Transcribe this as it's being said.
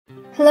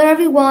Hello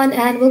everyone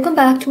and welcome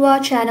back to our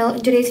channel.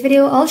 In today's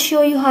video, I'll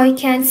show you how you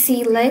can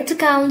see linked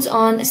accounts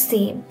on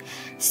Steam.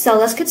 So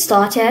let's get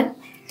started.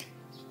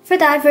 For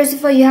that, first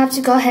of all, you have to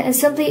go ahead and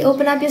simply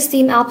open up your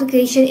Steam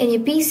application in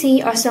your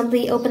PC or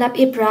simply open up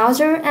your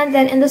browser and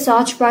then in the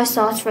search bar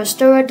search for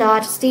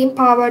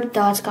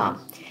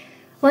store.steampowered.com.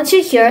 Once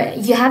you're here,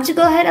 you have to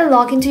go ahead and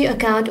log into your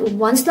account.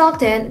 Once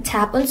logged in,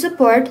 tap on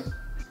support.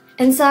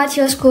 Inside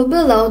here, scroll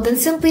below, then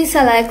simply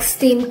select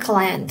Steam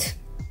Client.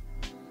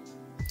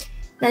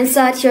 Then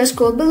inside here,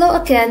 scroll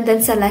below again,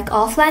 then select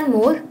offline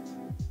mode.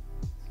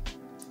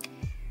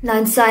 Now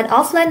inside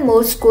offline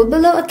mode, scroll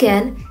below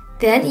again,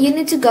 then you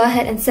need to go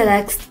ahead and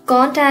select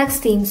contact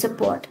Steam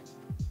support.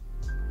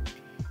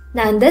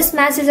 Now in this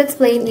message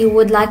explain, you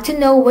would like to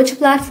know which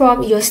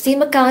platform your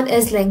Steam account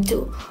is linked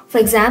to. For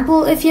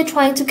example, if you're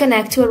trying to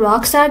connect to a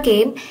Rockstar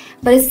game,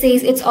 but it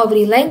says it's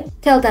already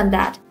linked, tell them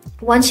that.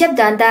 Once you have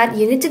done that,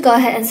 you need to go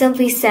ahead and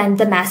simply send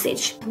the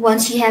message.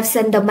 Once you have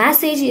sent the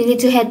message, you need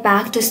to head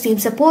back to Steam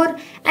support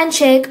and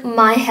check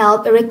My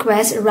Help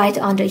request right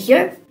under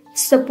here.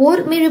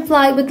 Support may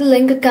reply with the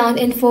link account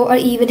info or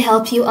even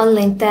help you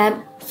unlink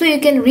them so you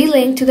can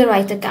relink to the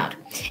right account.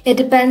 It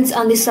depends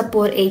on the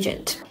support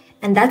agent.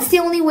 And that's the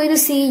only way to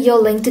see your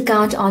linked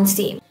account on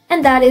Steam.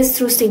 And that is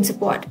through Steam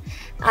support.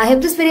 I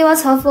hope this video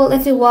was helpful.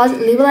 If it was,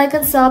 leave a like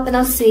and sub and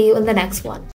I'll see you in the next one.